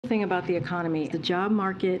thing about the economy. The job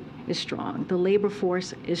market is strong. The labor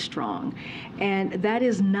force is strong. And that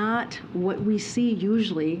is not what we see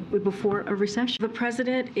usually before a recession. The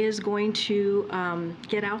president is going to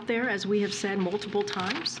get out there, as we have said multiple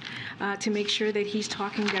times, to make sure that he's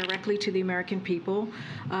talking directly to the American people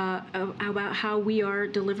about how we are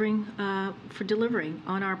delivering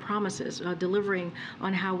on our promises, delivering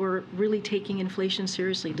on how we're really taking inflation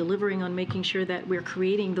seriously, delivering on making sure that we're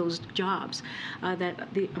creating those jobs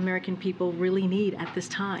that the American people really need at this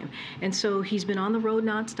time. And so he's been on the road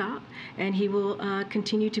nonstop, and he will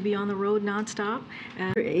continue to be on the road nonstop.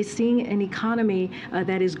 Seeing an economy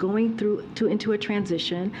that is going into a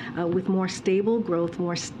transition with more stable growth,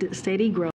 more steady growth.